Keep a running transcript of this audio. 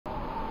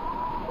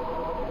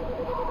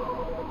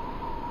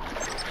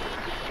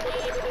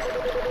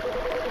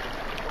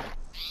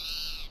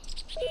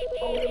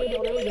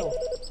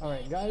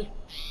Guys.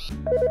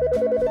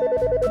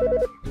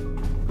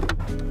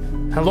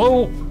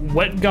 Hello,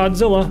 Wet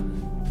Godzilla.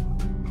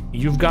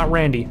 You've got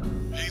Randy.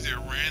 Hey there,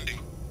 Randy.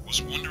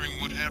 Was wondering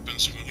what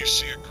happens when you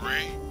see a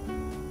gray?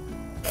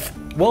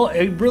 Well,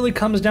 it really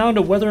comes down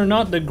to whether or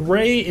not the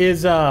gray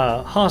is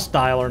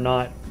hostile or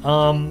not.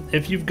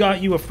 If you've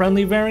got you a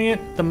friendly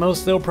variant, the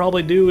most they'll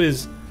probably do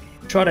is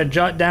try to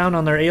jot down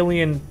on their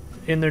alien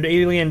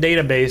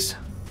database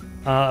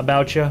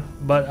about you.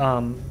 But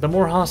the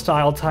more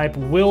hostile type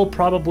will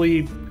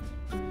probably,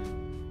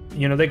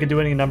 you know, they could do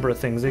any number of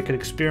things. They could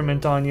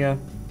experiment on you.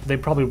 They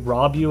probably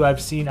rob you.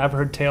 I've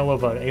heard tale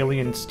of an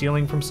alien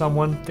stealing from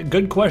someone.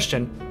 Good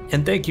question,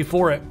 and thank you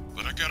for it.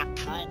 But I got a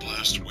probe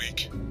last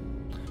week.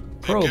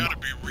 Probe? They gotta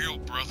be real,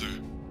 brother.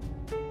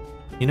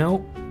 You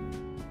know,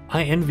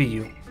 I envy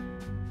you.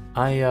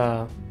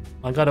 I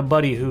got a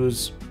buddy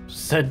who's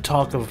said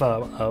talk of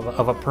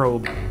a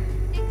probe.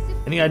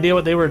 Any idea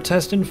what they were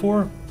testing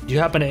for? Do you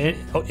happen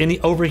to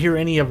overhear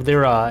any of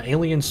their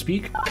alien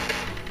speak?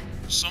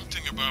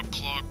 Something about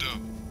clogged up.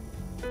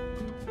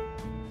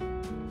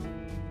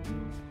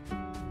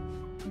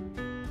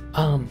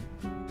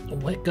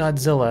 Wet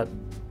Godzilla,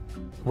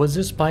 was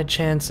this by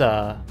chance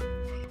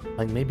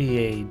like maybe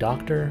a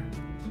doctor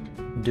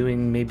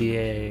doing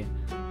maybe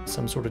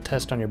some sort of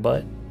test on your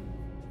butt?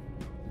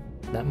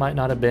 That might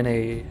not have been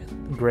a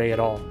gray at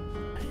all.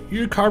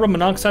 Your carbon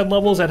monoxide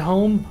levels at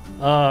home,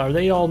 are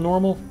they all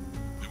normal?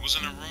 It was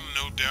in a room,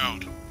 no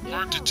doubt.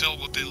 Hard to tell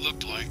what they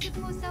looked like. It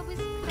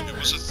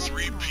was a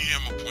 3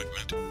 p.m.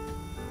 appointment.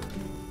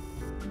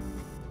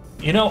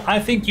 You know, I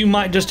think you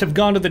might just have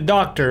gone to the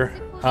doctor,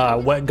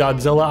 Wet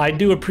Godzilla. I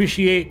do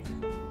appreciate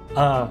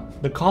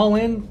the call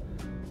in.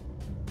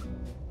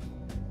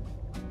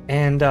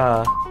 And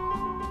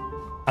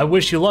I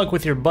wish you luck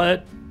with your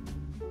butt.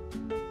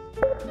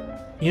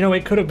 You know,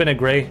 it could have been a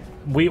gray.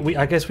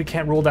 I guess we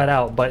can't rule that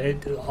out,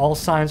 but all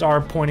signs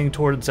are pointing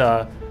towards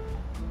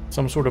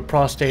some sort of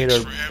prostate.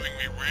 Thanks for having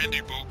me,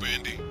 Randy Bo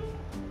Bandy.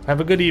 Have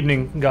a good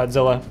evening,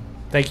 Godzilla.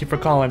 Thank you for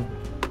calling.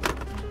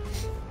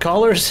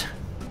 Callers,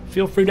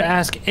 feel free to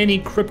ask any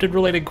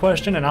cryptid-related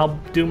question, and I'll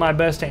do my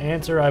best to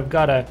answer. I've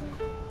got a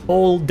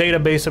whole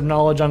database of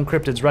knowledge on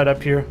cryptids right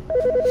up here.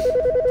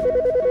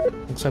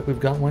 Looks like we've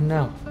got one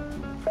now.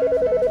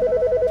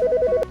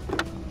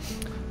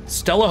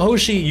 Stella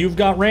Hoshi, you've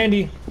got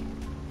Randy.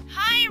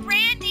 Hi,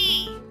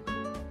 Randy.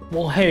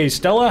 Well, hey,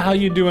 Stella, how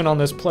you doing on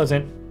this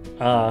pleasant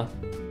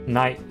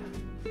night?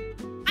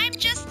 I'm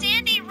just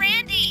Sandy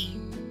Randy.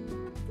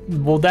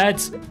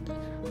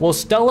 Well,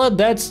 Stella,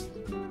 that's,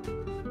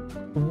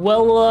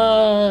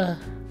 well,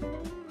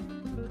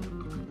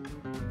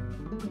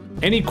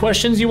 any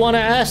questions you want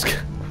to ask?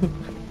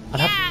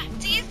 Yeah,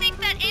 do you think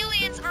that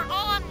aliens are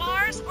all on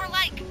Mars or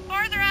like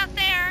farther out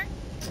there?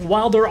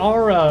 While there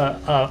are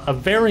a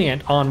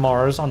variant on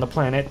Mars, on the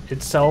planet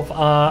itself,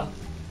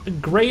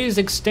 grays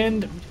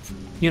extend,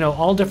 you know,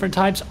 all different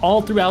types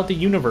all throughout the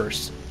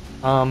universe.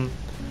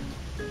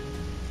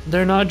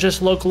 They're not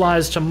just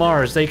localized to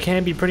Mars. They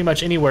can be pretty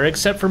much anywhere,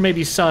 except for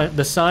maybe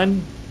the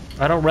sun.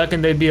 I don't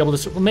reckon they'd be able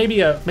to.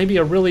 Maybe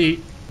a really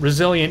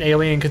resilient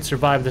alien could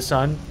survive the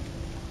sun.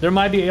 There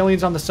might be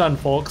aliens on the sun,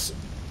 folks.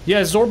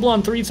 Yeah,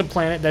 Zorblon 3 is a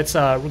planet that's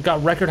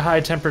got record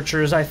high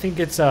temperatures. I think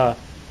it's a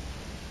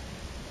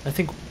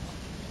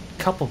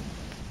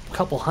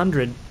couple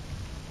hundred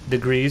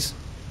degrees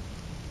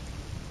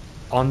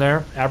on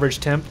there,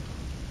 average temp.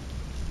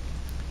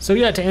 So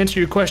yeah, to answer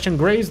your question,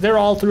 grays, they're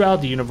all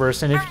throughout the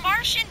universe, and Are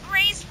Martian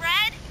grays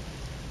red?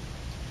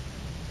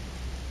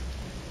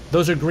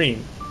 those are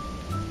green.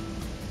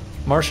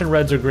 Martian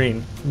reds are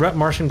green.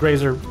 Martian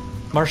grays are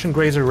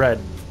red.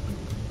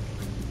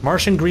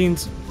 Martian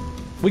greens,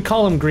 we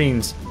call them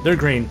greens. They're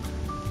green.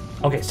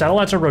 Okay,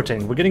 satellites are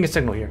rotating. We're getting a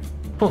signal here.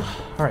 All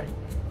right,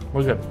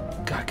 we're good.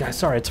 God, guys,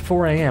 sorry, it's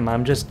 4 a.m.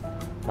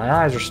 My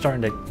eyes are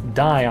starting to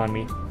die on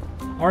me.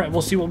 All right,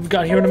 we'll see what we've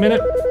got here in a minute.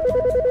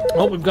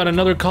 Oh, we've got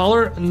another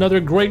caller. Another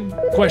great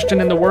question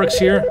in the works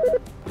here.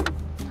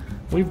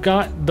 We've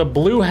got the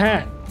blue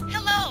hat.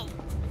 Hello.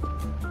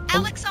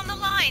 Alex on the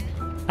line.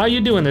 How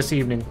you doing this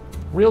evening?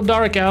 Real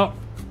dark out.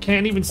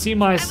 Can't even see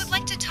my... I would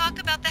like to talk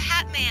about the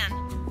Hat Man.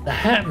 The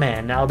Hat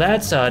Man. Now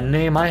that's a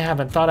name I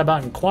haven't thought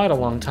about in quite a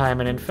long time,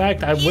 and in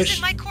fact, He's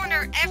in my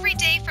corner every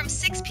day from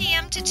 6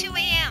 p.m. to 2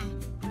 a.m.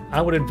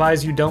 I would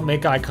advise you don't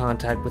make eye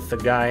contact with the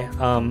guy.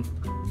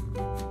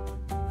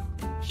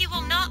 He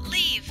will not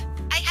leave.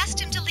 I asked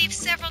him to leave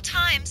several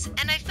times,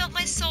 and I felt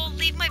my soul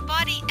leave my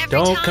body every time.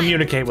 Don't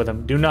communicate with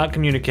him. Do not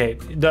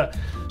communicate. The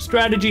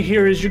strategy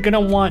here is you're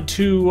gonna want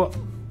to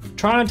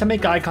try not to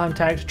make eye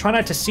contact. Try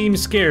not to seem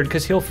scared,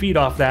 because he'll feed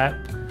off that.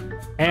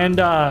 And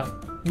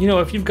you know,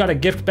 if you've got a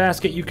gift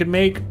basket you can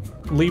make,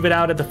 leave it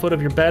out at the foot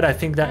of your bed. I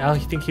think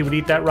he would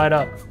eat that right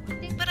up.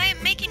 But I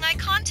am making eye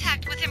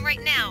contact with him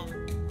right now.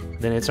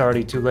 Then it's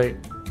already too late.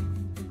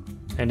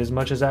 And as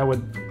much as I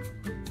would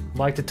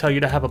like to tell you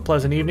to have a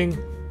pleasant evening,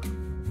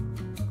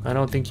 I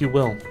don't think you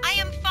will. I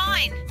am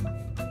fine.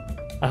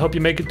 I hope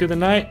you make it through the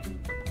night.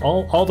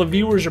 All the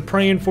viewers are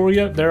praying for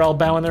you. They're all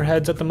bowing their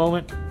heads at the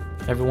moment.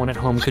 Everyone at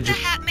home, Look could you... the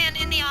Hat Man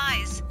in the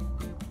eyes.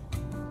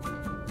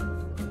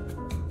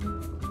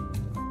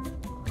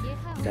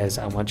 Guys,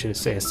 I want you to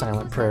say a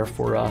silent prayer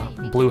for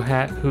Blue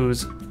Hat,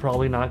 who's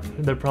probably not,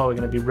 they're probably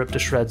gonna be ripped to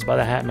shreds by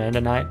the Hat Man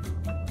tonight.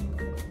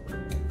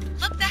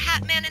 Look the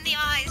Hat Man in the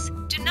eyes.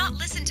 Do not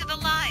listen to the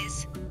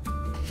lies.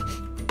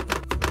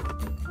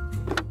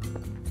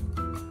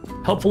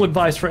 Helpful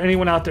advice for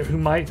anyone out there who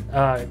might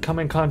come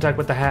in contact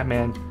with the Hat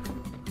Man.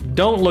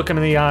 Don't look him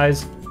in the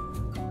eyes.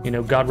 You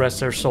know, God rest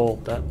their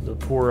soul. The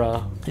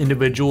poor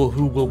individual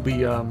who will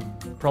be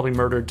probably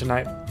murdered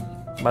tonight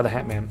by the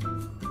Hat Man.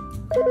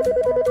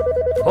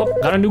 Oh,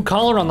 got a new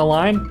caller on the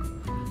line.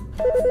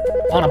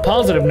 On a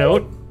positive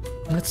note,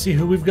 let's see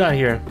who we've got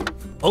here.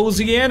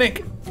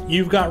 Oceanic,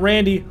 you've got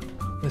Randy.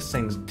 This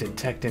thing's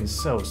detecting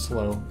so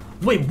slow.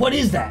 Wait, what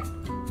is that?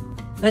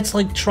 That's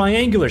like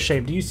triangular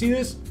shape. Do you see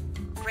this?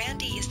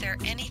 Randy, is there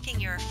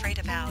anything you're afraid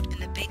about in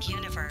the big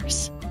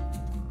universe?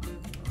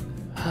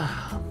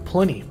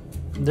 Plenty.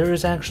 There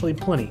is actually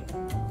plenty.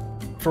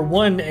 For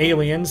one,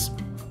 aliens.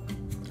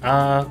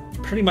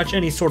 Pretty much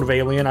any sort of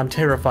alien, I'm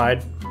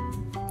terrified.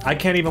 I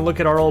can't even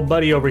look at our old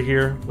buddy over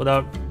here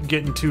without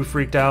getting too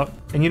freaked out.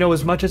 And you know,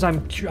 as much as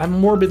I'm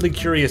morbidly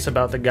curious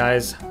about the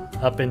guys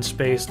up in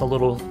space, the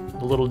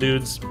little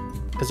dudes,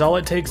 because all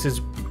it takes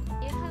is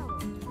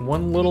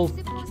one little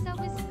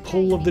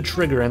pull of the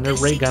trigger and their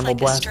ray gun will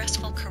blast. This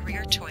seems like a stressful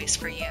career choice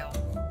for you.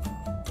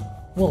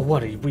 Well,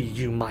 what are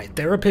you, my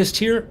therapist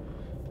here?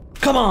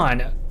 Come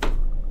on!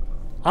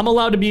 I'm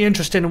allowed to be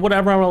interested in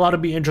whatever I'm allowed to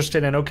be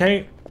interested in,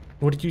 okay?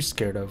 What are you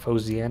scared of,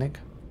 Oceanic?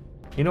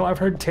 You know, I've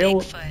heard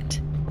Bigfoot.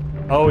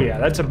 Oh yeah,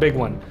 that's a big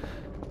one.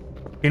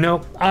 You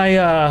know,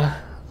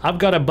 I've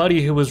got a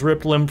buddy who was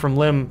ripped limb from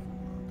limb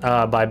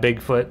by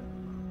Bigfoot.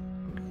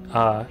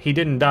 He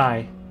didn't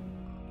die.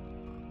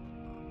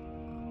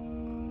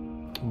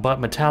 But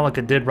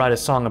Metallica did write a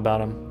song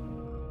about him.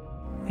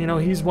 You know,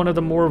 he's one of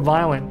the more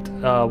violent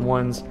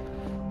ones.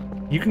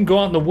 You can go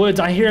out in the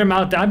woods. I hear him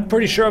out there. I'm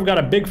pretty sure I've got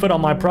a Bigfoot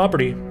on my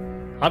property.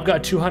 I've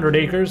got 200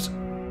 acres.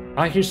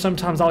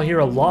 Sometimes I'll hear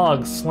a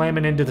log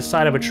slamming into the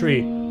side of a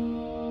tree.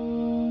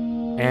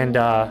 And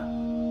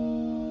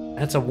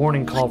that's a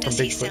warning call from Bigfoot. What does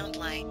he sound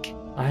like?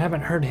 I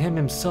haven't heard him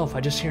himself.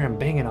 I just hear him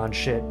banging on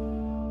shit.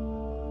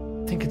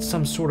 I think it's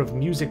some sort of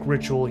music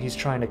ritual he's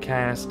trying to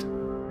cast.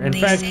 In They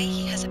fact, say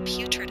he has a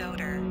putrid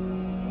odor.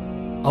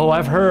 oh,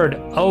 I've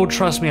heard. Oh,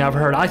 trust me, I've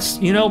heard.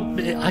 You know,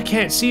 I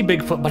can't see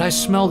Bigfoot, but I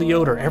smell the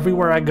odor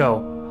everywhere I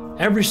go.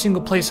 Every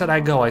single place that I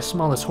go, I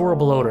smell this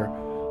horrible odor.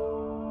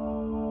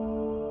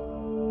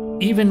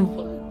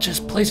 Even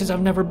just places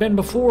I've never been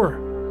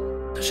before.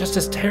 There's just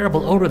this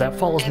terrible odor that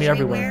follows me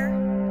everywhere.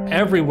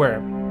 Everywhere.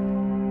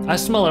 I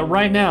smell it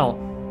right now.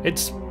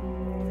 It's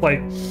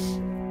like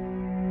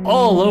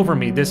all over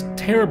me, this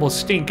terrible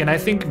stink, and I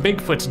think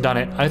Bigfoot's done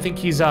it. I think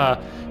he's I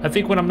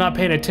think when I'm not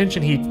paying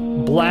attention, he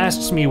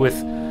blasts me with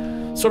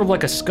sort of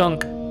like a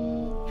skunk.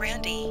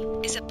 Randy,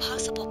 is it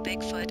possible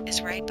Bigfoot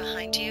is right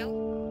behind you?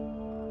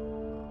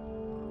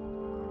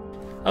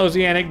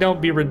 Oceanic,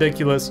 don't be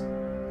ridiculous.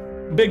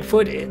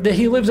 Bigfoot,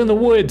 he lives in the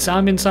woods.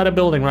 I'm inside a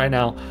building right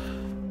now.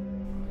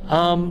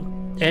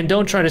 And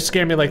don't try to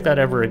scare me like that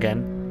ever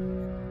again.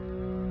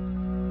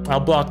 I'll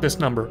block this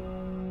number.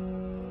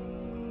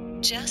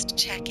 Just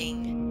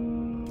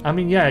checking. I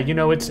mean, yeah, you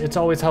know, it's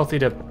always healthy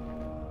to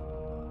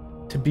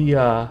be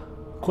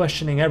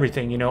questioning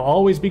everything, you know,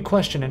 always be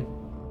questioning.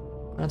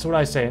 That's what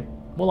I say.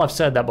 Well, I've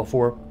said that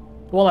before.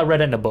 Well, I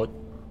read it in a book.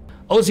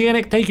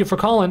 Oceanic, thank you for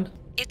calling.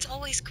 It's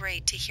always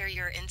great to hear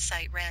your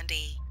insight,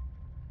 Randy.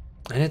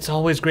 And it's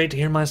always great to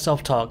hear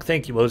myself talk.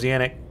 Thank you,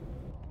 Oceanic.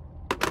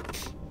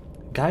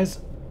 Guys,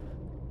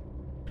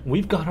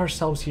 we've got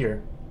ourselves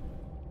here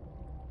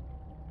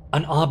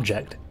an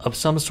object of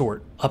some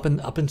sort up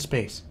in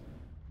space.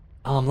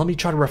 Let me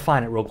try to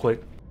refine it real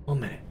quick. One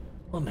minute.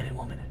 Let's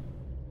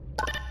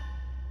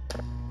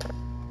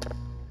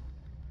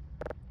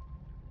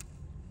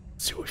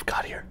see what we've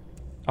got here.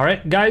 All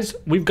right, guys,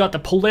 we've got the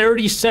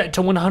polarity set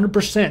to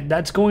 100%.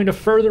 That's going to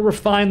further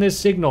refine this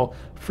signal.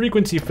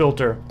 Frequency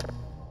filter.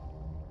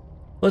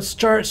 Let's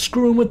start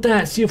screwing with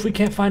that, see if we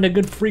can't find a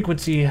good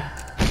frequency.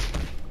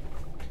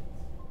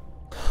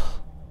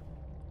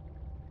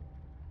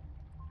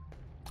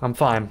 I'm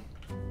fine.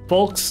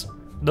 Folks,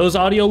 those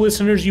audio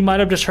listeners, you might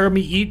have just heard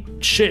me eat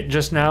shit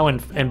just now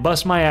and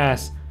bust my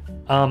ass.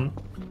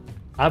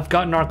 I've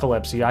got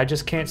narcolepsy. I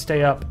just can't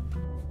stay up.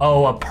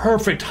 Oh, a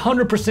perfect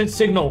 100%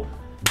 signal.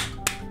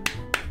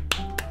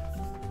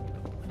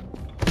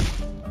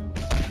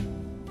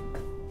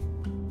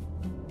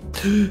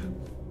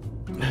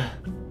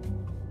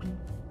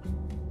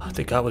 I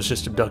think I was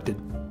just abducted.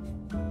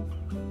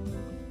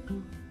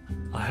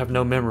 I have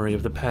no memory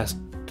of the past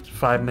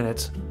 5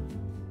 minutes.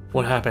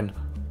 What happened?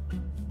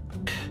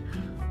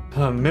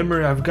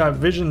 Memory, I've got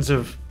visions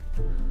of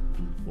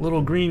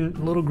little green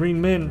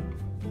men.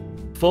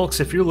 Folks,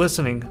 if you're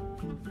listening,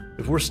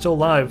 if we're still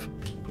live,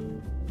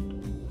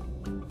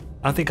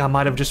 I think I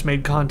might have just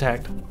made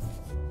contact.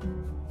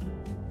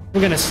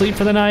 We're gonna sleep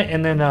for the night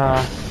and then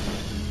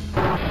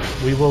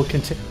we will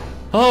continue.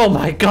 Oh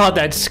my god,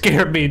 that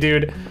scared me,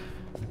 dude.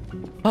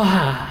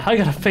 I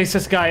gotta face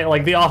this guy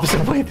like the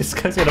opposite way. This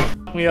guy's gonna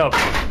fuck me up.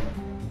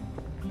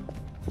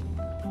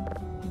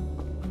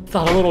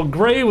 Thought a little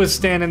gray was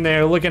standing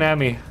there looking at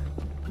me.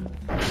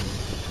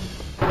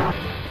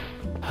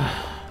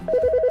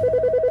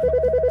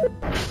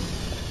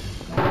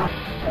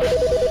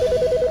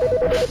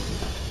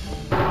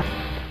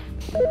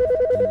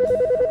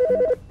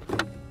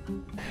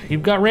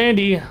 You've got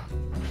Randy.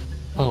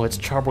 Oh, it's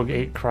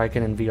CHRBRG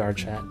Kraken in VR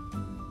chat.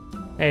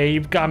 Hey,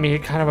 you've got me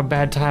at kind of a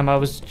bad time. I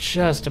was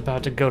just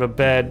about to go to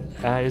bed.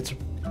 It's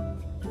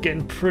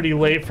getting pretty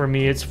late for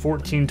me. It's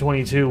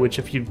 14:22, which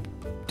if you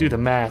do the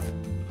math,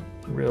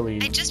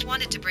 really... I just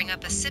wanted to bring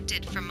up a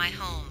siptid from my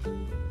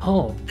home.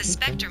 Oh. The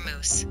Spectre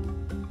Moose.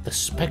 The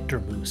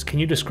Spectre Moose. Can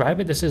you describe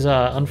it? This is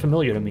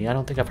unfamiliar to me. I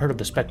don't think I've heard of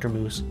the Spectre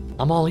Moose.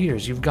 I'm all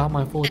ears. You've got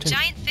my full A attention.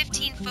 giant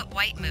 15-foot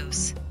white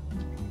moose.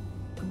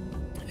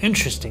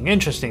 Interesting,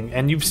 interesting.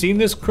 And you've seen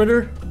this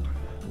critter?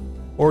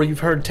 Or you've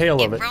heard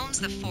tale of it? It roams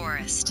the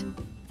forest.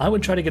 I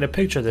would try to get a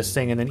picture of this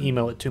thing and then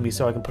email it to me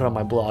so I can put it on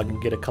my blog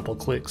and get a couple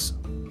clicks.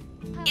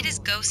 It is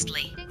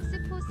ghostly.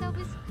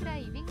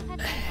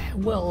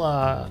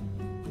 Well,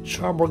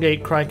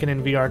 CHRBRG Kraken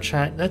in VR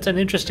chat. That's an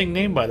interesting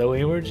name, by the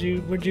way. Where'd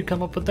you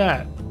come up with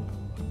that?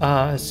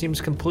 It seems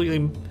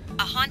completely...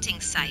 A haunting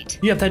site.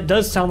 Yeah, that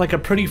does sound like a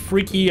pretty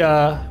freaky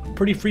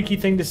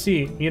thing to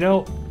see. You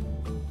know,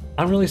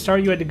 I'm really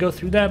sorry you had to go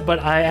through that, but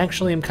I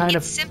actually am kind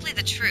It's simply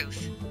the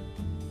truth.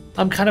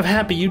 I'm kind of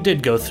happy you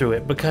did go through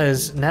it,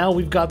 because now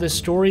we've got this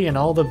story and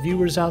all the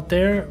viewers out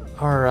there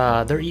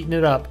are, they're eating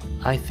it up.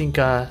 I think,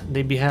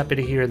 they'd be happy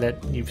to hear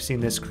that you've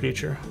seen this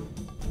creature.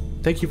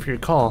 Thank you for your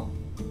call.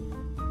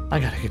 I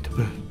gotta get to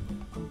bed.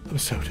 I'm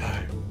so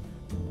tired.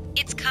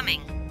 It's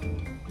coming.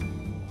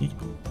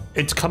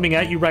 It's coming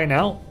at you right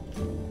now?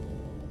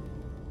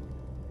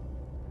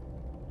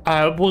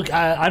 Well,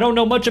 I don't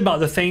know much about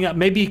the thing.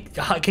 Maybe,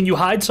 can you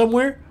hide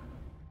somewhere?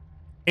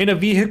 In a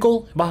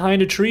vehicle?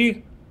 Behind a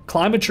tree?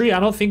 Climb a tree? I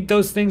don't think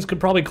those things could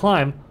probably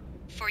climb.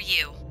 For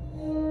you.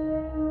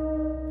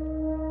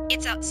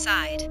 It's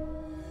outside.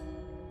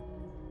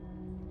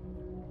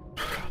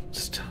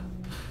 Just...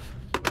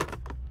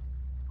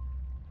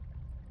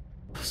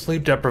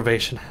 Sleep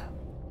deprivation.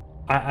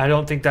 I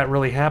don't think that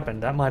really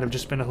happened. That might have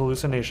just been a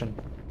hallucination.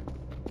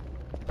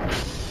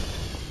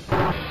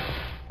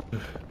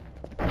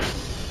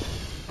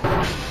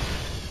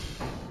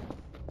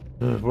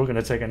 We're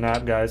gonna take a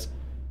nap, guys.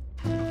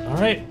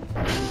 Alright.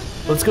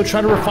 Let's go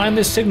try to refine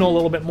this signal a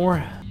little bit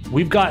more.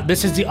 We've got,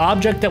 this is the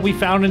object that we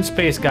found in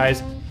space,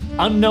 guys.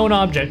 Unknown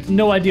object.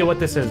 No idea what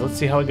this is. Let's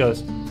see how it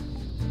goes.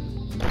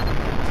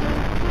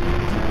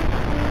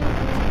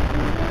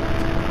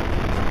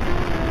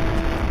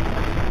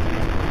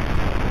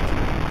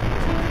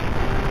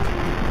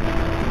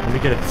 Let me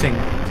get a thing.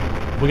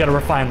 We gotta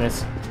refine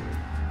this.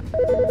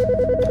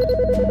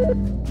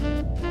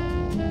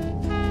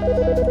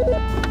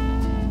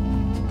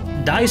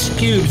 Dice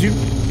cubes, you...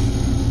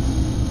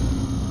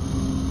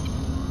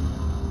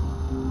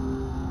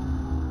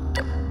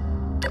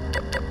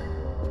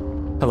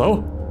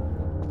 Hello?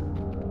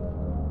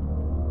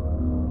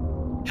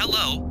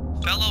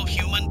 Hello, fellow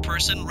human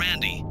person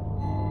Randy.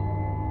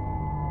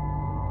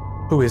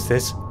 Who is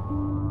this?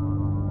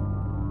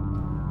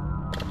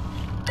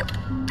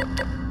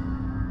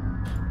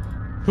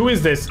 Who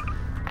is this?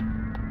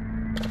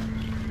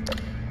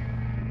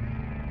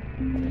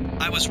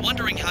 I was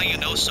wondering how you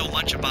know so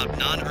much about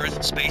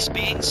non-Earth space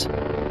beings.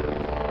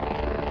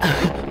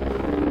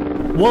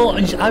 Well,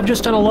 I've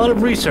just done a lot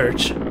of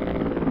research.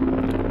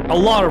 A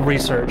lot of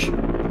research.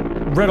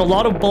 Read a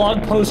lot of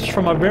blog posts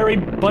from a very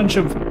bunch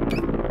of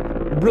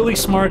really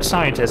smart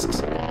scientists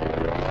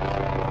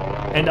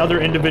and other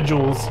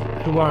individuals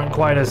who aren't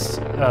quite as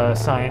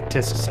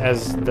scientists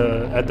as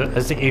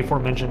the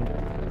aforementioned.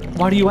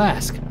 Why do you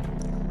ask?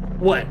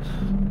 What?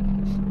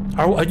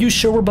 Are you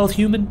sure we're both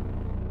human?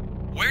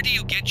 Where do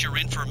you get your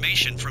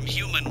information from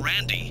human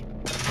Randy?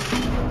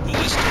 Who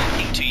is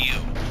talking to you?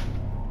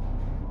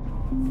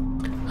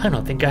 I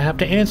don't think I have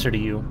to answer to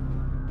you.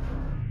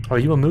 Are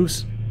you a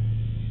moose?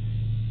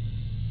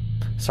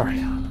 Sorry,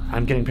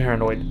 I'm getting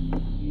paranoid.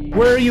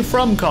 Where are you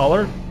from,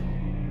 caller?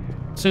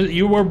 So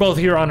you were both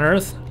here on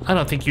Earth? I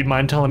don't think you'd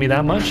mind telling me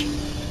that much.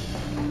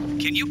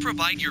 Can you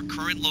provide your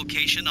current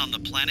location on the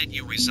planet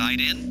you reside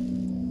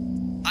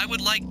in? I would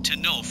like to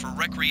know for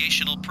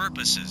recreational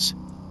purposes.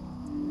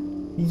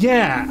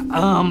 Yeah,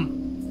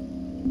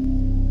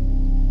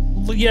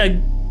 yeah,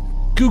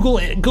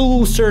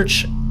 Google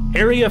search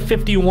Area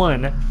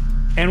 51,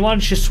 and why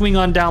don't you swing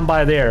on down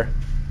by there?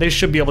 They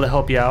should be able to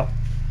help you out.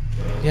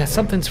 Yeah,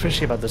 something's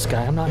fishy about this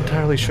guy. I'm not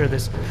entirely sure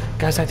this...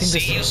 Guys, I think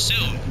this... See you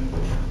soon.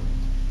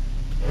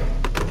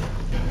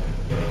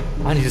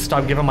 I need to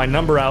stop giving my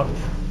number out.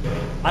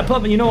 I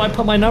put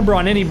my number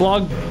on any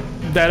blog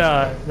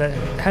that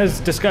has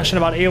discussion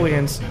about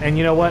aliens, and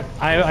you know what?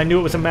 I knew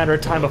it was a matter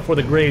of time before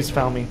the Greys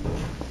found me.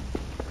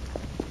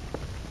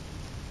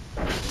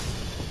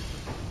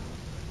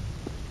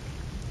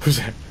 Who's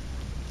that?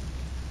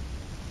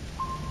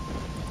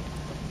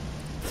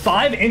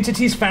 5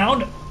 entities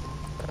found?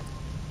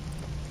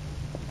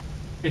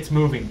 It's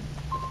moving.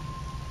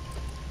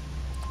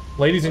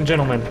 Ladies and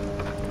gentlemen,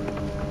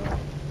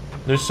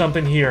 there's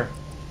something here.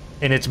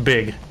 and it's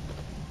big.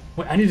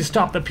 Wait, I need to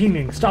stop the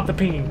pinging. Stop the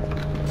pinging.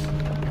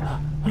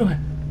 What do I?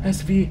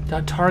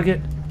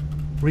 SV.target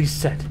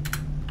reset.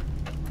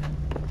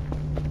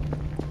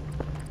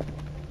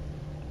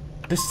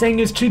 This thing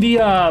is to the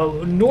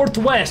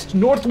northwest.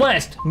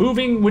 Northwest.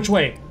 Moving which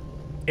way?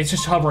 It's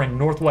just hovering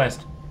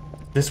northwest.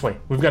 This way.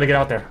 We've got to get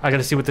out there. I got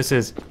to see what this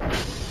is.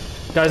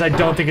 Guys, I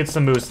don't think it's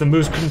the moose. The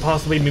moose couldn't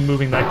possibly be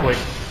moving that quick.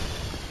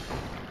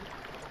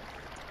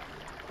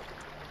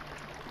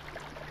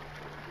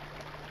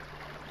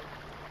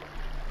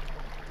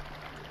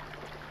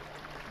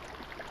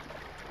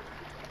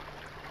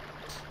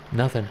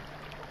 Nothing.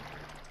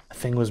 The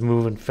thing was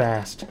moving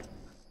fast.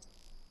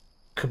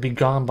 Could be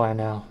gone by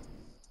now.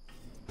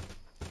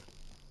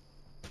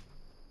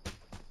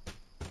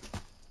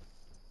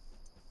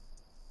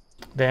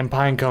 Damn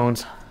pine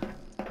cones.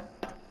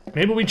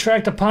 Maybe we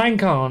tracked a pine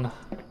cone.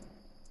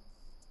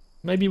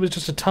 Maybe it was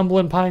just a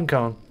tumbling pine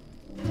cone.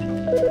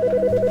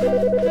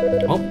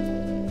 Oh.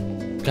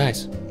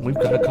 Guys, we've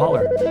got a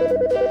caller.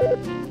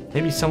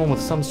 Maybe someone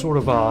with some sort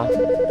of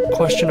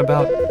question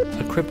about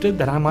a cryptid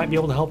that I might be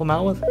able to help them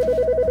out with.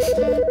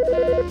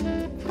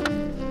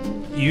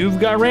 You've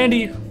got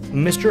Randy,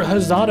 Mr.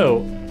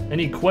 Hazado.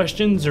 Any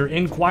questions or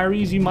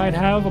inquiries you might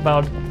have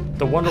about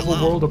the wonderful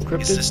world of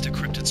cryptids? Is this the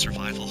cryptid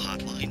survival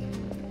hotline?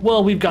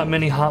 Well, we've got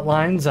many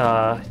hotlines.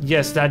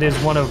 Yes, that is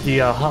one of the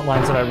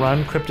hotlines that I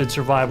run, Cryptid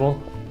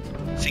Survival.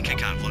 Think I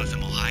got one of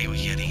them Ohio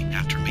Yeti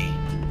after me.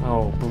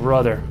 Oh,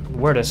 brother.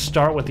 Where to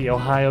start with the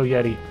Ohio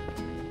Yeti?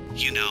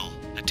 You know,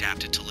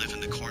 adapted to live in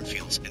the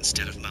cornfields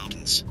instead of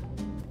mountains.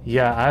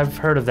 Yeah, I've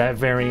heard of that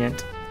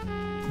variant.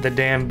 The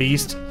damn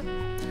beast.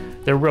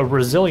 They're a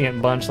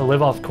resilient bunch. They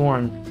live off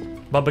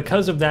corn. But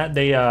because of that,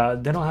 they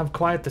don't have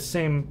quite the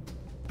same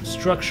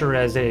structure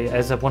as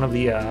one of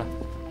the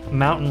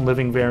mountain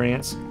living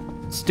variants.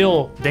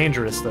 Still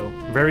dangerous though,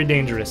 very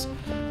dangerous.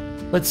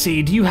 Let's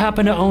see, do you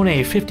happen to own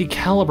a 50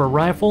 caliber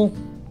rifle?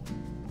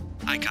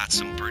 I got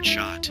some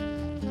birdshot.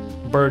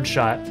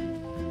 Birdshot.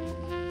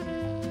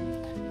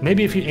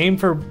 Maybe if you aim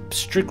for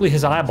strictly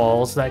his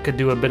eyeballs, that could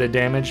do a bit of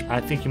damage.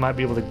 I think you might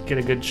be able to get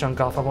a good chunk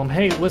off of him.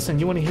 Hey, listen,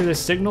 you want to hear this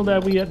signal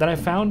that I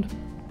found?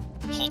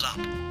 Hold up,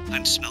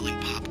 I'm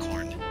smelling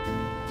popcorn.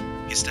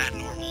 Is that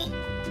normal?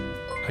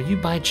 Are you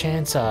by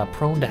chance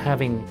prone to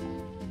having,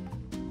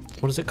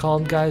 what is it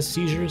called, guys?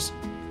 Seizures?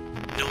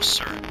 No,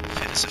 sir.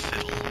 Fit as a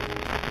fiddle.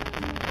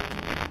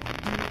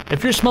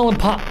 If you're smelling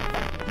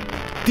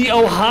the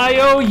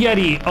Ohio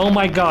Yeti. Oh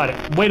my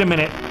God. Wait a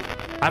minute.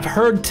 I've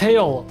heard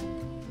tale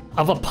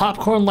of a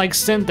popcorn-like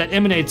scent that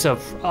emanates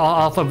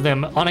off of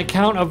them on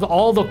account of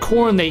all the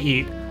corn they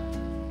eat.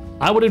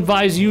 I would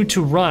advise you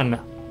to run.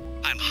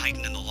 I'm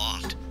hiding in the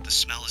loft. The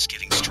smell is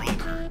getting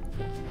stronger.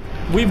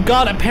 We've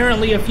got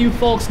apparently a few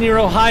folks near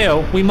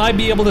Ohio. We might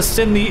be able to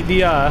send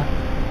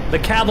the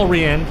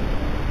cavalry in.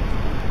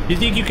 You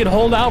think you could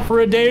hold out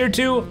for a day or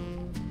two?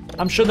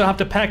 I'm sure they'll have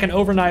to pack an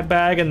overnight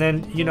bag and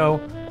then, you know,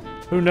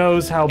 who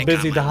knows how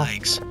busy the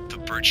legs. The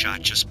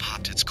birdshot just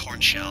popped its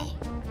corn shell.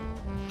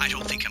 I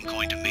don't think I'm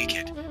going to make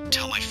it.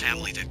 Tell my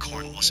family that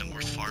corn wasn't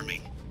worth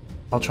farming.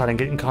 I'll try to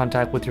get in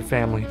contact with your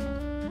family.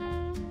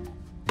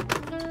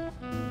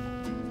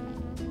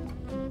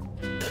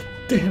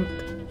 Damn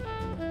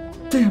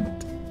it. Damn it.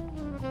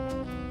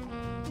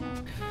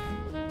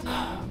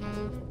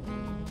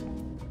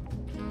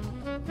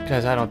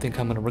 Guys, I don't think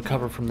I'm gonna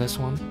recover from this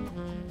one.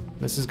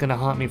 This is gonna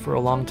haunt me for a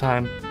long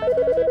time.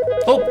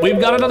 Oh, we've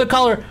got another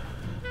caller.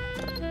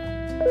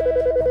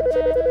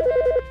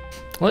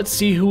 Let's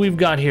see who we've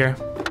got here.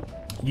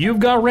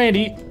 You've got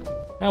Randy.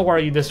 How are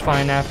you this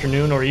fine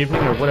afternoon or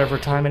evening or whatever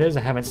time it is?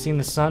 I haven't seen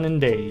the sun in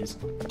days.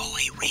 Oh,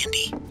 hey,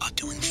 Randy.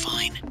 Doing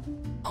fine.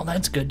 Oh,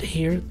 that's good to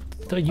hear.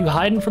 Are you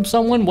hiding from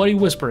someone? What are you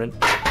whispering?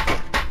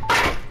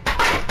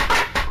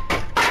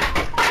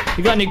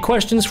 You got any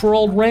questions for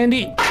old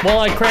Randy? While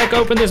I crack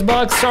open this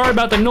box, sorry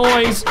about the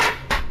noise.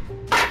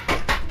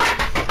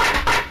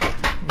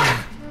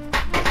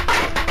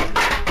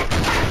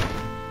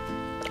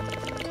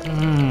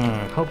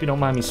 Hope you don't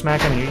mind me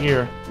smacking in your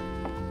ear.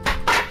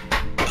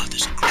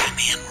 There's a gray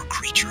man or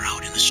creature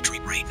out in the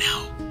street right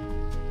now.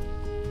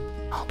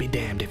 I'll be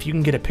damned. If you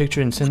can get a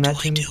picture and send What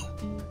that to me. do?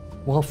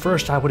 Well,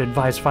 first I would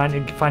advise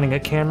finding a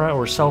camera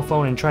or cell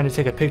phone and trying to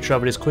take a picture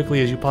of it as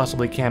quickly as you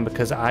possibly can,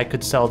 because I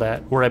could sell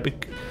that, or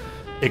it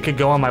could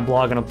go on my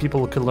blog and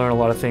people could learn a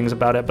lot of things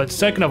about it. But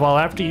second of all,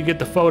 after you get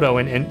the photo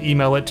and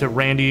email it to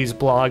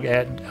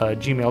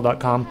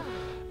randysblog@gmail.com,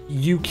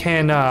 you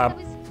can, I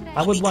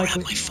would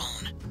likely... my phone.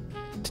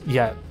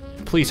 Yeah,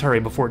 please hurry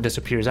before it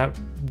disappears. I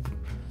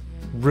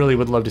really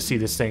would love to see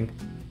this thing.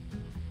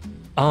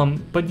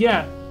 But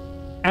yeah,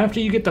 after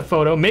you get the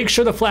photo, make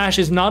sure the flash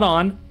is not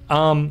on.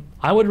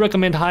 I would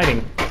recommend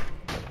hiding.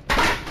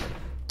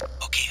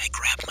 Okay, I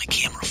grabbed my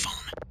camera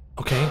phone.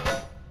 Okay,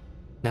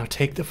 now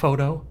take the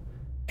photo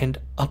and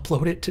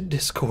upload it to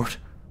Discord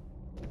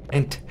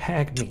and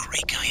tag me. The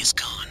gray guy is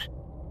gone.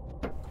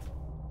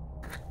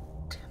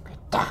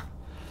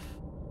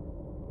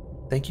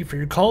 Thank you for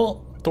your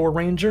call, Thor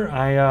Ranger.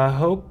 I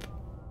hope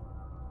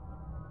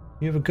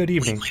you have a good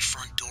evening. Wait, my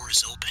front door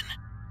is open.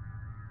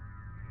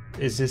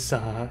 Is this,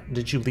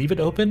 did you leave it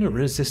open, or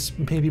is this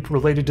maybe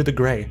related to the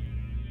gray?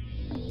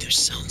 There's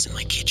sounds in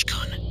my kitchen.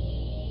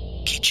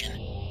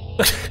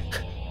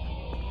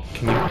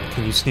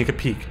 Can you sneak a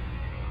peek?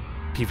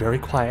 Be very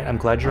quiet. I'm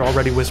glad you're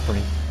already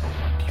whispering.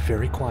 Be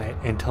very quiet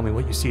and tell me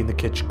what you see in the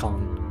kitchen.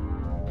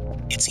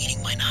 It's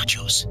eating my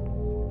nachos.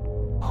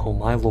 Oh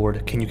my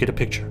lord, can you get a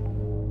picture?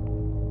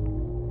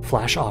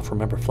 Flash off,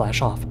 remember,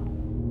 flash off.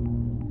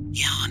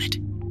 Yeah, on it.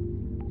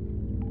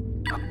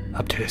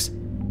 Up to this.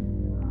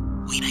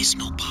 Wait, I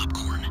smell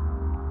popcorn.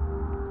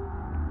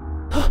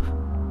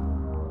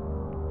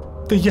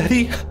 The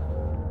Yeti?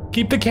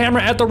 Keep the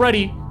camera at the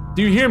ready.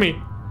 Do you hear me?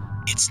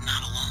 It's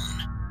not alone.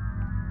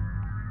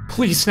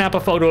 Please snap a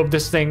photo of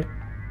this thing.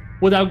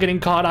 Without getting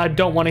caught, I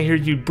don't want to hear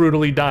you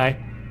brutally die.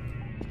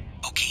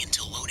 Okay,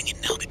 until loading it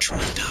now to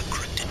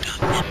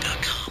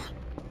truth.cryptid.net.com.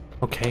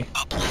 Okay.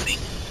 Uploading.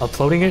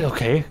 Uploading it?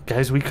 Okay.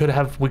 Guys, we could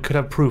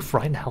have proof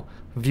right now.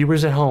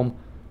 Viewers at home.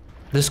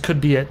 This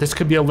could be it. This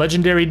could be a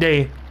legendary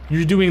day.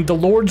 You're doing the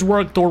Lord's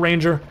work,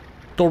 Doranger.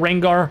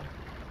 Dorangar.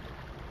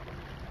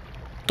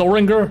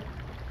 Doringer.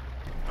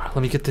 Alright,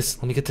 let me get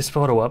this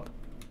photo up.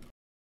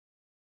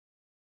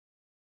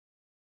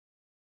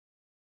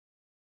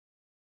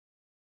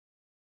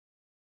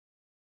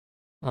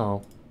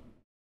 Oh.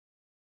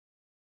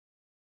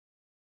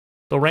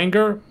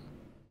 Doranger?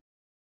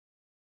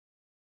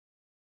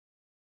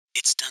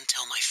 It's done.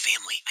 Tell my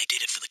family I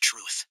did it for the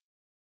truth.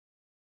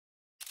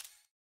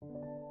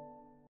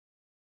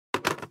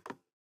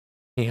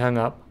 He hung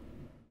up.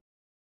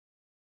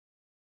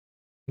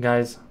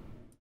 Guys.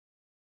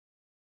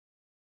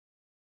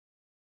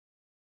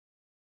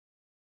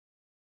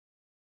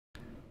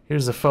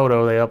 Here's the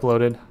photo they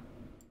uploaded.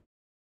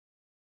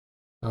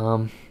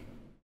 I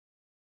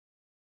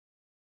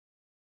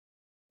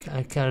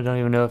kind of don't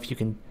even know if you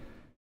can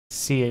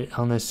see it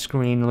on this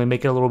screen. Let me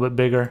make it a little bit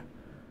bigger.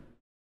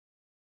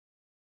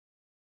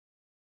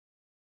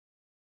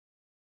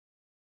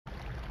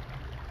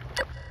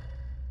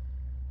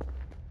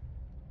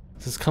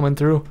 Is this coming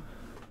through?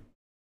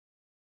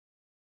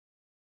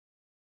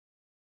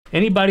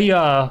 Anybody,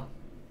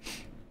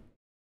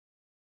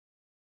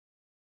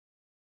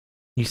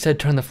 you said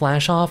turn the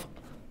flash off?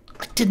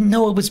 I didn't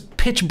know it was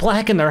pitch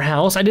black in their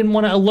house. I didn't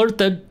want to alert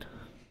the...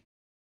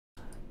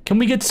 Can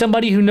we get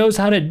somebody who knows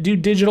how to do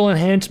digital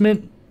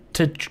enhancement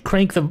to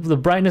crank the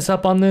brightness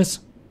up on this?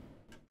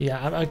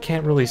 Yeah, I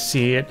can't really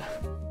see it.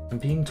 I'm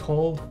being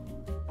told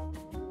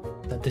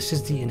that this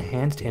is the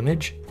enhanced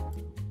image.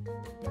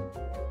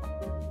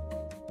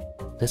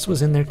 This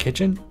was in their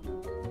kitchen?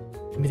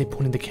 Maybe they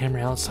pointed the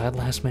camera outside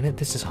last minute?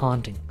 This is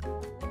haunting.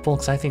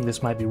 Folks, I think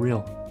this might be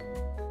real.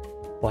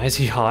 Why is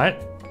he hot?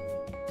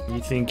 You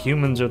think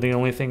humans are the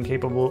only thing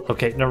capable?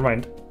 Okay, never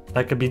mind.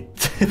 That could be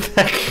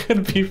that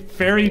could be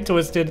very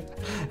twisted,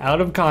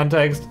 out of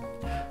context.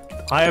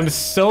 I am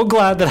so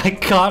glad that I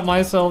caught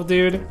myself,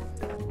 dude.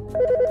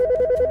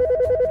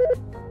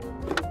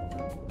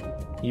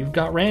 You've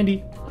got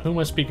Randy. Who am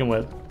I speaking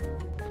with?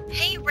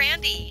 Hey,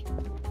 Randy.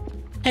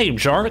 Hey,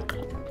 Shark.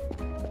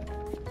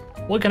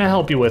 What can I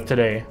help you with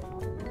today?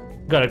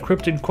 Got a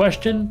cryptid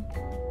question?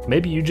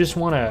 Maybe you just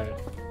want to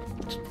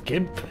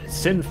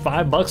send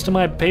 $5 to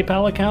my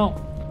PayPal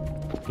account?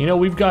 You know,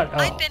 we've got...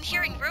 I've been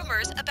hearing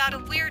rumors about a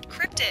weird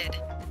cryptid.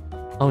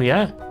 Oh,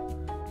 yeah?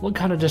 What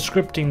kind of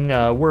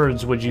descripting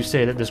words would you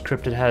say that this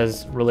cryptid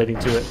has relating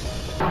to it?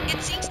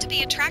 It seems to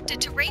be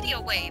attracted to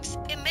radio waves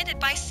emitted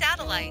by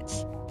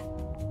satellites.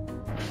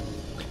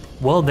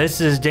 Well, this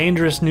is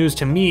dangerous news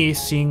to me,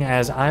 seeing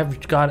as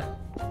I've got...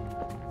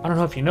 I don't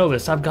know if you know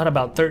this, I've got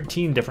about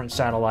 13 different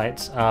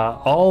satellites,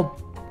 all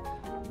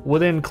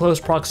within close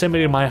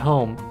proximity to my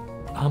home.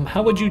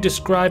 How would you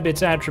describe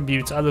its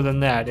attributes other than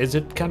that? Is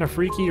it kind of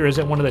freaky, or is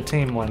it one of the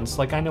tame ones?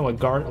 Like, I know a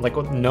like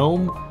a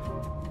gnome.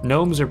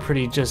 Gnomes are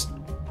pretty just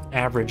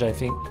average, I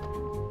think.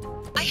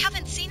 I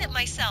haven't seen it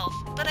myself,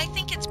 but I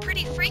think it's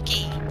pretty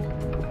freaky.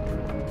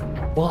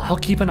 Well, I'll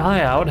keep an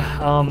eye out.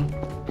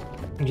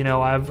 You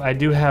know, I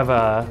do have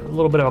a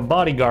little bit of a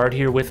bodyguard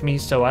here with me,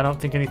 so I don't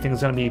think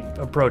anything's gonna be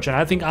approaching.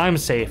 I think I'm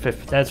safe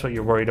if that's what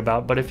you're worried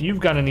about. But if you've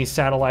got any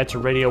satellites or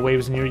radio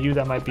waves near you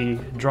that might be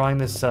drawing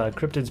this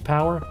cryptid's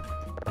power,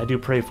 I do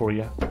pray for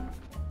you.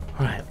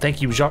 All right,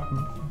 thank you,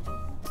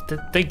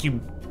 thank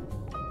you,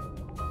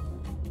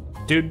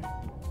 dude.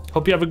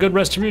 Hope you have a good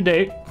rest of your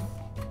day.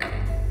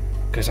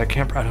 Guys, I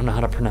don't know how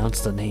to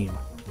pronounce the name.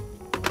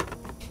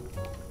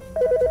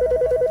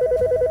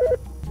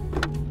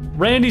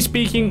 Randy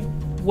speaking.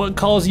 What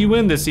calls you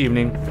in this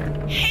evening?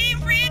 Hey,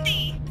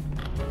 Randy!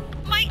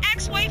 My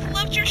ex-wife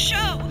loved your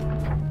show.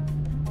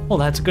 Well,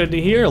 that's good to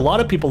hear. A lot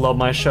of people love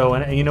my show,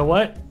 and you know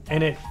what?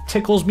 And it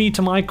tickles me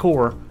to my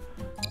core.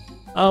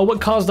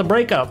 What caused the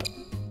breakup?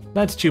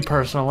 That's too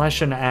personal. I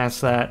shouldn't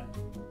ask that.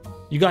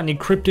 You got any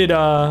cryptid,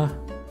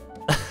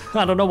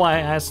 I don't know why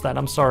I asked that.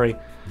 I'm sorry.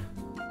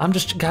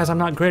 Guys, I'm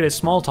not great at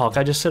small talk.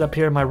 I just sit up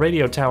here in my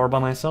radio tower by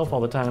myself all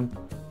the time.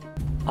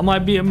 I might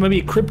be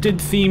maybe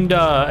cryptid-themed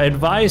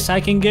advice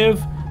I can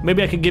give.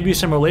 Maybe I could give you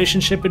some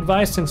relationship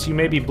advice since you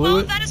maybe blew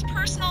it. That is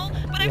personal,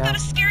 but I've got a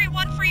scary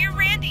one for you,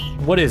 Randy.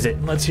 What is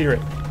it? Let's hear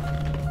it.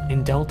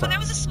 In Delta. When I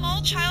was a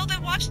small child, I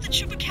watched the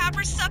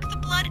chupacabra suck the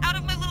blood out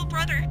of my little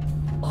brother.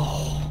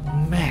 Oh,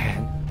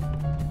 man.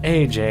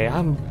 AJ,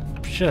 I'm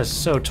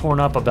just so torn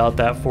up about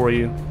that for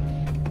you.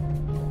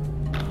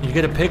 You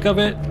get a pic of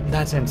it?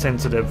 That's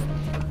insensitive.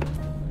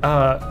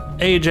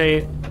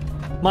 AJ,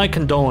 my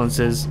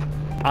condolences.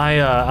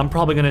 I'm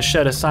probably gonna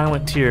shed a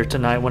silent tear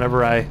tonight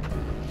whenever I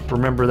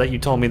remember that you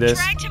told me this.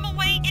 Dragged him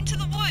away into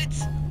the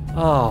woods.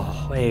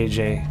 Oh,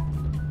 AJ.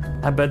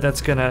 I bet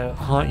that's gonna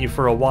haunt you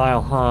for a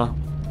while, huh?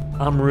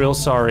 I'm real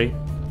sorry.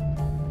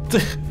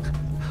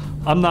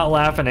 I'm not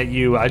laughing at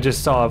you, I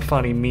just saw a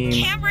funny meme.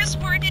 Cameras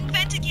weren't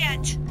invented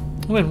yet.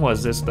 When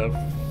was this, the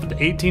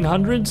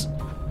 1800s?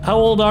 How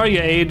old are you,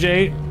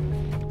 AJ?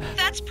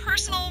 That's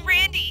personal,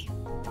 Randy.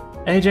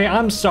 AJ,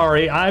 I'm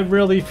sorry. I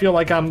really feel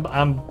like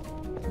I'm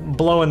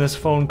blowing this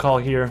phone call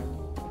here.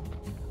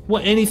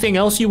 What, anything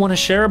else you want to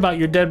share about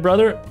your dead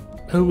brother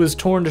who was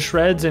torn to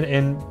shreds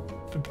and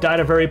died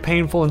a very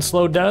painful and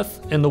slow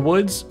death in the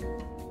woods?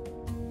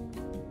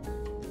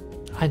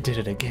 I did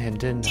it again,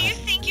 didn't Do you I?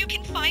 think you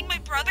can find my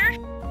brother?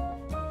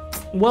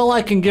 Well,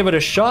 I can give it a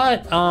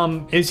shot.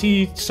 Is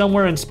he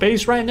somewhere in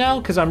space right now?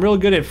 Because I'm real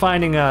good at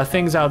finding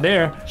things out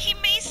there. He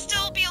may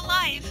still be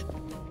alive.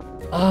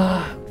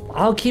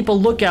 I'll keep a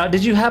lookout.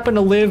 Did you happen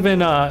to live in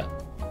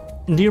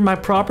near my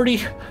property?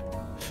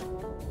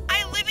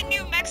 I live in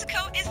New Mexico.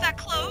 Is that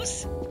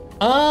close?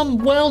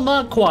 Well,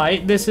 not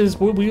quite. This is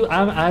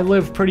I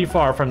live pretty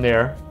far from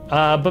there.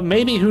 But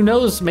maybe, who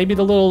knows? Maybe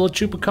the little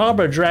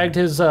chupacabra dragged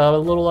his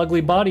little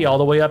ugly body all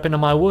the way up into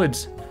my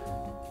woods.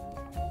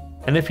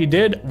 And if he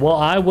did, well,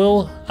 I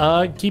will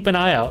keep an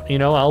eye out. You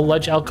know,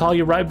 I'll call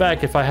you right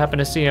back if I happen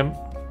to see him.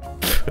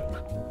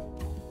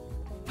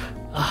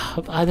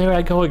 There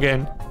I go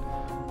again.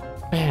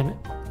 Man,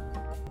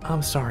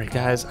 I'm sorry,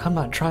 guys. I'm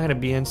not trying to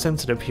be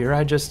insensitive here.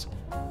 I just...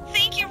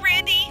 Thank you,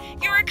 Randy.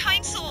 You're a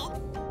kind soul.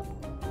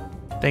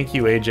 Thank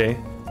you, AJ.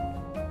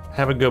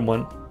 Have a good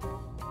one.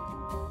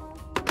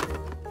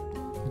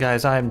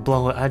 Guys, I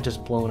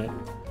just blown it.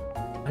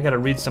 I gotta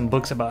read some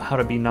books about how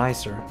to be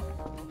nicer.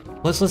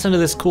 Let's listen to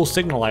this cool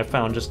signal I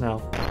found just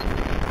now.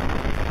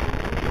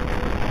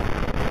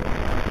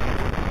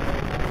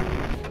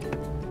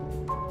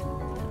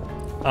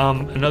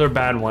 Another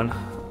bad one.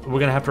 We're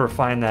gonna have to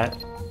refine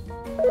that.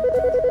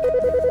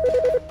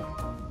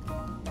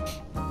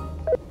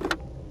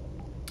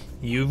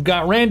 You've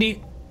got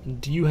Randy.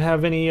 Do you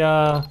have any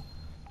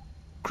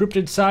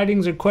cryptid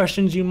sightings or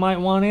questions you might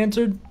want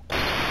answered?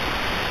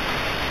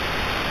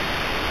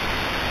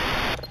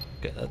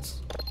 Okay,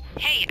 that's...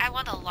 Hey, I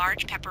want a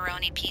large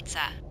pepperoni pizza.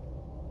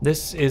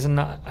 This is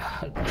not...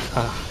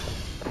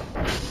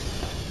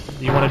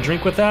 You want a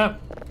drink with that?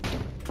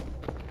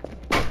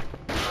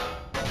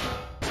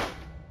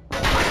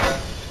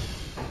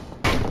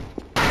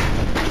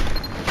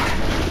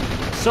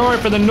 Sorry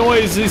for the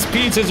noise, these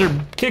pizzas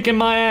are kicking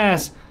my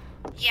ass.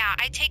 Yeah,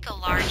 I take a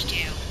large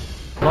do.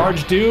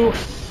 Large do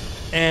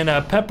and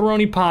a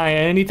pepperoni pie.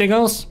 Anything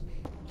else?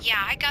 Yeah,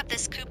 I got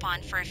this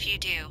coupon for a few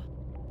do.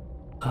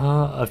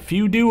 A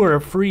few do or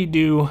a free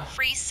do?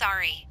 Free,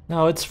 sorry.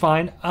 No, it's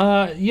fine.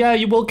 Yeah,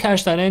 you will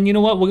cash that in. You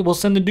know what? We'll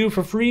send the do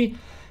for free.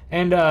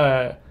 And,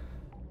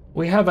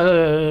 we have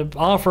a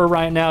offer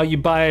right now. You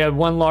buy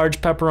one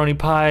large pepperoni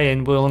pie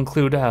and we'll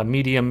include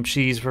medium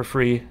cheese for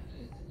free.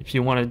 If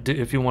you want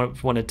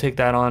to take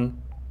that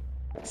on.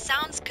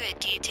 Sounds good.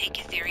 Do you take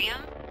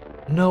Ethereum?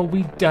 No,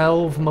 we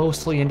delve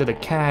mostly into the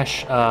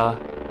cash,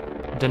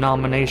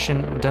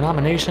 denomination.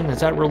 Denomination?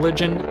 Is that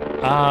religion?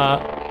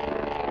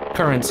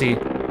 Currency.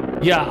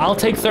 Yeah, I'll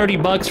take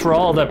 $30 for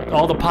all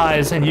the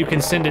pies, and you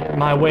can send it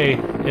my way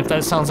if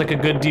that sounds like a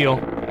good deal.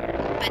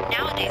 But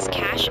nowadays,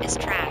 cash is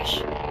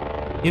trash.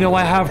 You know,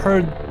 I have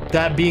heard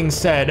that being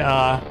said.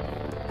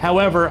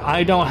 However,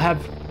 I don't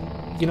have,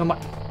 you know, my.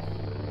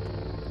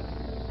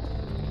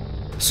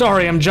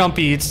 Sorry, I'm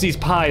jumpy. It's these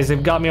pies.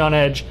 They've got me on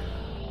edge.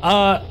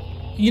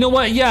 You know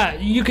what? Yeah,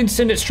 you can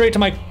send it straight to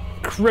my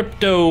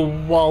crypto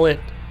wallet.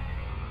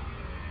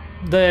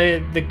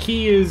 The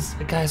key is,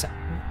 guys,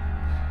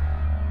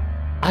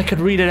 I could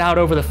read it out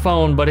over the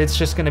phone, but it's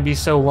just gonna be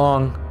so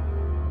long.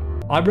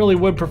 I really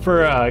would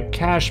prefer a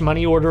cash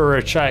money order or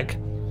a check.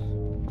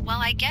 Well,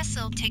 I guess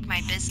I'll take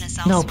my business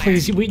elsewhere. No,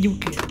 please, you.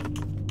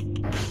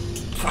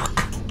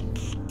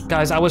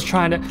 Guys, I was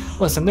trying to,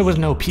 listen, there was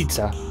no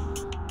pizza.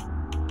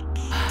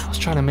 I was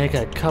trying to make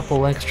a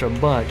couple extra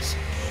bucks.